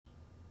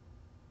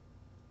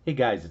Hey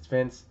guys, it's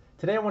Vince.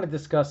 Today I want to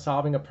discuss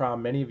solving a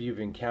problem many of you have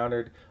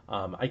encountered.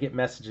 I get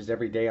messages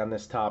every day on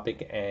this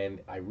topic,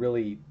 and I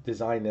really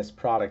designed this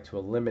product to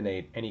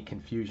eliminate any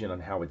confusion on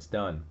how it's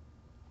done.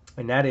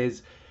 And that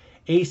is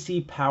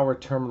AC power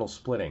terminal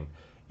splitting.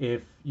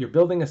 If you're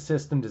building a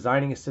system,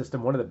 designing a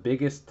system, one of the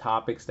biggest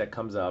topics that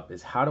comes up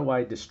is how do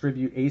I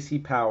distribute AC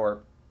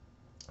power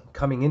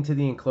coming into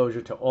the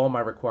enclosure to all my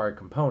required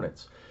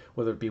components,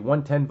 whether it be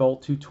 110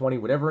 volt, 220,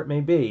 whatever it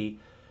may be.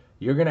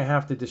 You're going to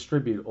have to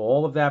distribute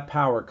all of that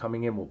power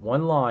coming in with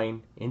one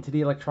line into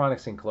the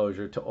electronics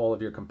enclosure to all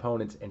of your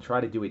components and try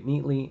to do it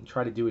neatly and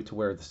try to do it to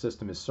where the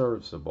system is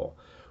serviceable.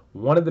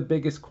 One of the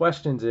biggest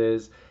questions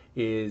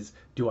is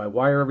do I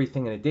wire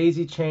everything in a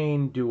daisy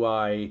chain? Do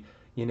I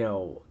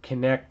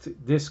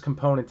connect this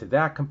component to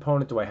that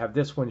component? Do I have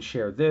this one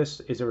share this?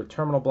 Is there a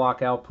terminal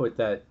block output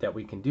that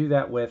we can do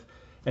that with?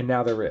 And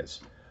now there is.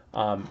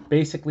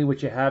 Basically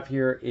what you have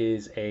here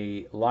is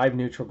a live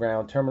neutral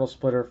ground terminal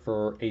splitter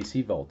for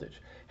AC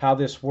voltage. How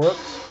this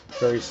works,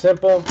 very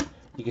simple.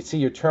 You can see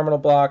your terminal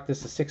block.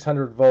 This is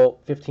 600 volt,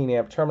 15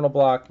 amp terminal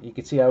block. You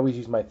can see I always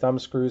use my thumb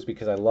screws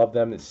because I love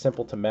them. It's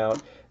simple to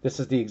mount. This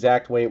is the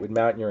exact way it would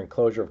mount in your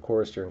enclosure. Of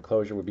course, your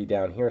enclosure would be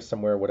down here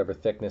somewhere, whatever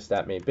thickness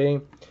that may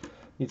be.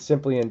 You'd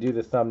simply undo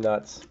the thumb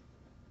nuts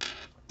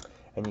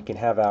and you can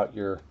have out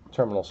your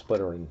terminal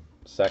splitter in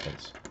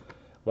seconds.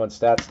 Once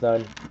that's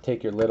done,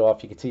 take your lid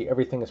off. You can see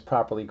everything is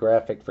properly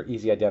graphic for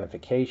easy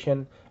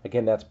identification.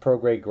 Again, that's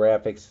ProGrade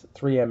Graphics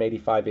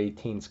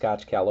 3M8518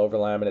 Scotch Cal over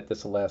laminate.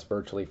 This will last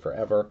virtually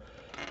forever.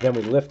 Then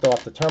we lift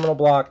off the terminal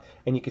block,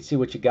 and you can see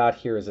what you got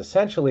here is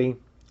essentially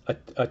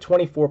a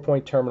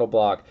 24-point terminal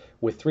block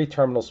with 3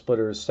 terminal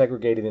splitters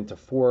segregated into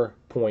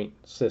 4-point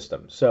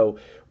systems. So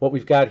what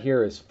we've got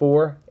here is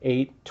 4,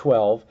 8,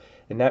 12,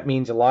 and that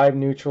means a live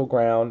neutral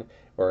ground,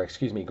 or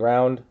excuse me,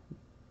 ground,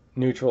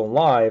 neutral, and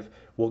live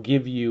will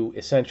give you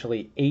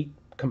essentially 8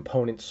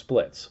 component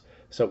splits.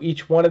 So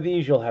each one of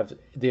these you'll have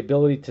the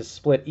ability to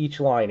split each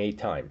line 8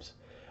 times.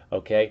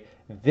 Okay,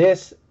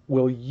 this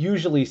will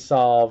usually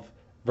solve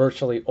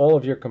virtually all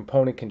of your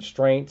component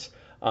constraints.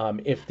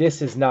 If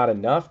this is not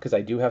enough, because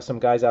I do have some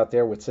guys out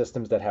there with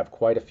systems that have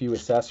quite a few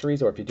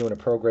accessories, or if you're doing a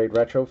ProGrade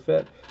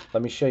retrofit,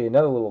 let me show you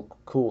another little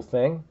cool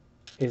thing,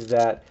 is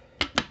that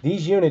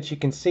these units, you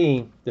can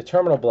see the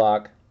terminal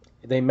block,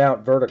 they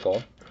mount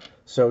vertical.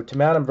 So to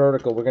mount them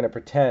vertical, we're going to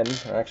pretend,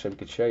 or actually we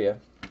could show you,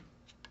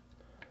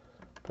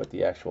 put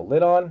the actual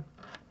lid on.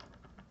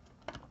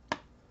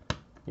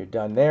 You're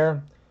done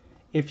there.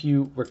 If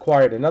you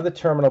required another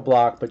terminal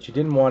block, but you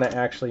didn't want to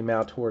actually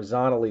mount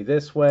horizontally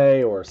this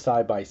way or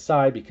side by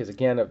side, because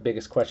again, the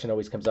biggest question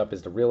always comes up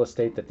is the real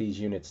estate that these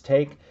units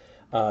take,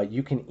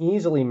 you can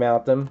easily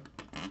mount them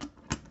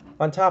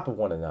on top of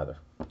one another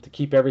to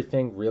keep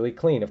everything really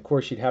clean. Of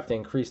course, you'd have to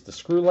increase the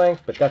screw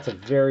length, but that's a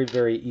very,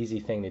 very easy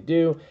thing to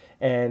do.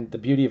 And the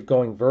beauty of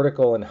going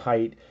vertical in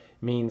height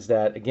means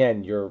that,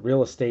 again, your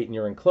real estate and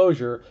your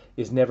enclosure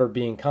is never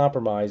being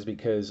compromised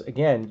because,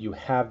 again, you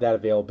have that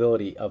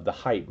availability of the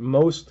height.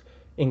 Most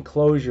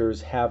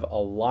enclosures have a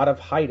lot of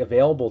height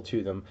available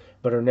to them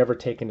but are never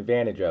taken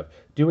advantage of.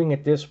 Doing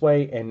it this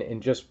way and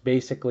just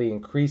basically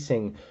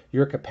increasing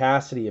your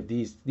capacity of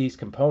these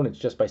components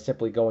just by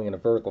simply going in a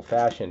vertical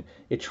fashion,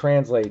 it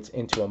translates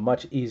into a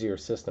much easier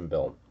system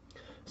build.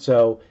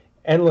 So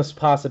endless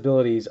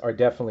possibilities are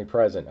definitely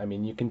present. I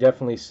mean, you can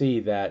definitely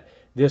see that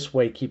this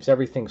way keeps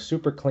everything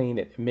super clean.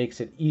 It makes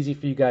it easy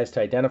for you guys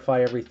to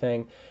identify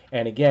everything.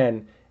 And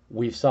again,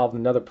 we've solved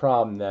another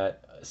problem,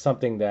 that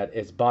something that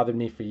has bothered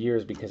me for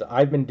years, because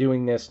I've been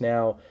doing this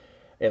now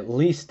at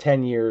least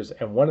 10 years.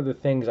 And one of the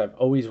things I've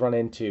always run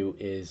into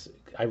is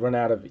I run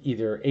out of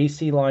either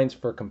AC lines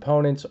for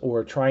components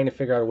or trying to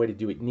figure out a way to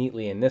do it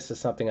neatly. And this is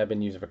something I've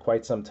been using for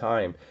quite some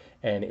time,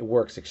 and it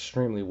works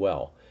extremely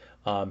well.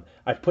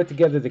 I've put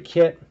together the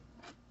kit,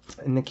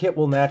 and the kit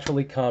will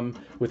naturally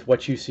come with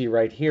what you see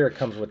right here. It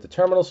comes with the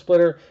terminal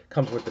splitter,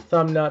 comes with the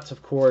thumb nuts,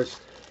 of course,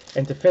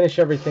 and to finish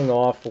everything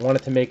off, I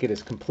wanted to make it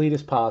as complete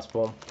as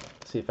possible.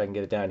 Let's see if I can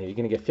get it down here. You're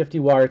going to get 50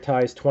 wire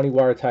ties, 20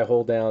 wire tie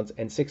hold downs,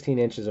 and 16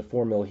 inches of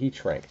 4mm heat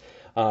shrink.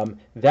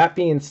 That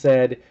being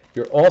said,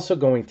 you're also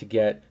going to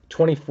get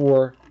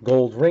 24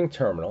 gold ring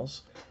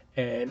terminals,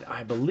 and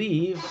I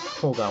believe,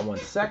 hold on one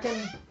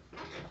second,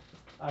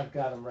 I've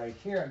got them right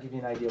here. I'll give you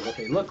an idea of what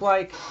they look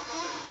like.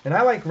 And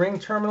I like ring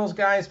terminals,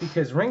 guys,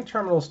 because ring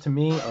terminals to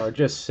me are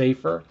just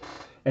safer.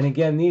 And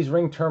again, these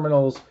ring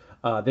terminals,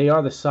 they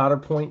are the solder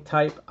point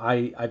type.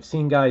 I've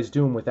seen guys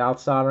do them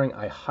without soldering.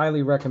 I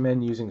highly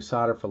recommend using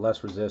solder for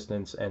less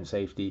resistance and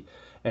safety.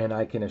 And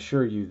I can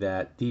assure you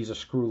that these are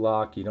screw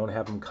lock. You don't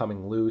have them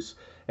coming loose.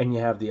 And you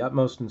have the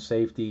utmost in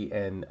safety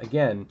and,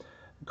 again,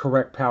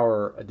 correct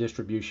power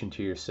distribution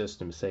to your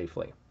system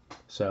safely.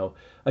 So,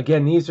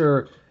 again,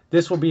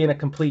 this will be in a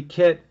complete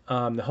kit.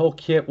 The whole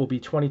kit will be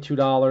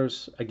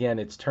 $22. Again,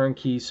 it's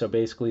turnkey, so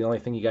basically the only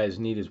thing you guys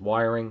need is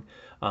wiring.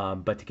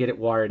 But to get it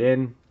wired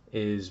in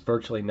is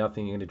virtually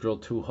nothing. You're going to drill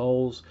 2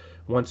 holes.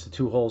 Once the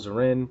 2 holes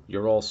are in,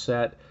 you're all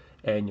set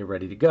and you're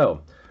ready to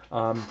go.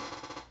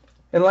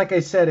 And like I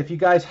said, if you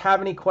guys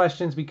have any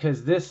questions,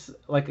 because this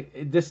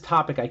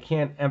topic, I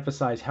can't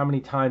emphasize how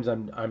many times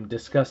I'm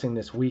discussing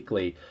this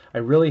weekly. I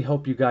really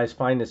hope you guys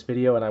find this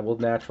video, and I will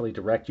naturally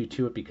direct you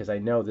to it, because I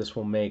know this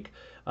will make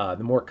the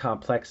more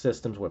complex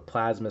systems with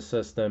plasma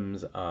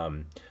systems,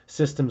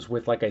 systems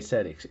with, like I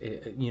said,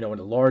 you know, a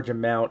large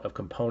amount of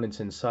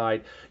components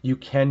inside. You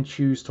can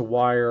choose to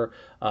wire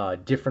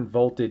different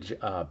voltage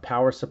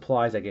power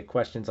supplies. I get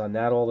questions on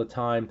that all the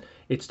time.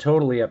 It's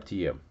totally up to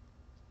you.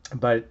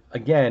 But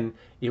again,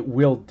 it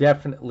will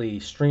definitely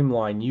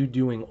streamline you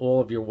doing all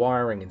of your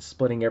wiring and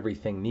splitting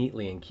everything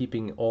neatly and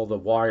keeping all the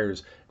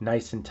wires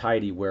nice and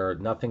tidy where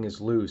nothing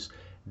is loose.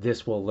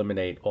 This will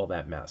eliminate all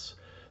that mess.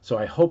 So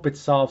I hope it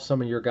solves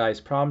some of your guys'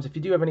 problems. If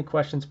you do have any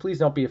questions, please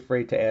don't be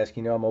afraid to ask.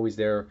 You know, I'm always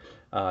there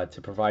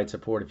to provide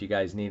support if you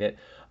guys need it.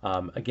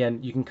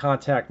 Again, you can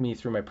contact me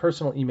through my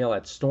personal email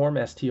at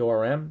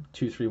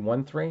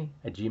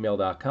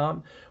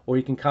storm2313@gmail.com, or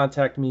you can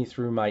contact me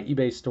through my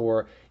eBay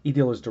store,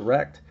 eDealers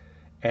Direct.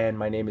 And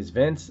my name is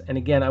Vince. And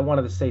again, I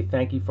wanted to say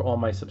thank you for all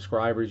my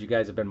subscribers. You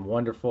guys have been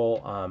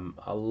wonderful.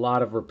 A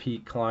lot of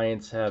repeat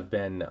clients have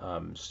been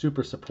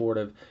super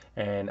supportive,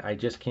 and I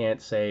just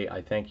can't say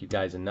I thank you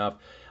guys enough.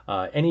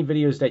 Any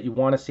videos that you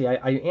want to see,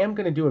 I am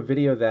going to do a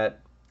video that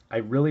I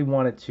really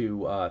wanted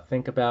to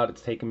think about.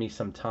 It's taken me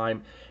some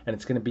time, and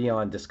it's going to be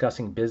on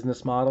discussing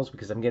business models,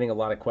 because I'm getting a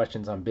lot of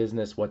questions on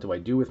business. What do I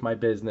do with my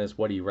business?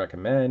 What do you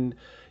recommend?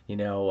 You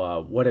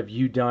know, what have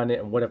you done,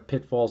 and what have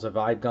pitfalls have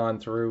I gone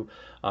through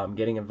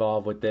getting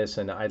involved with this?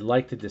 And I'd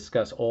like to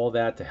discuss all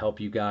that to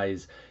help you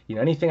guys. You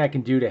know, anything I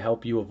can do to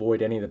help you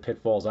avoid any of the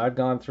pitfalls I've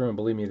gone through, and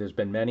believe me, there's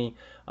been many.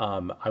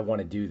 I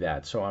want to do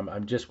that. So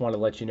I'm just want to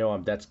let you know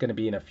that's going to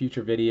be in a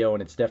future video,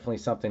 and it's definitely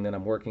something that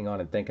I'm working on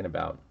and thinking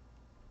about.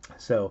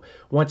 So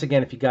once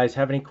again, if you guys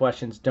have any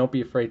questions, don't be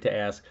afraid to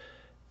ask.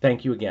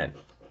 Thank you again.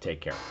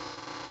 Take care.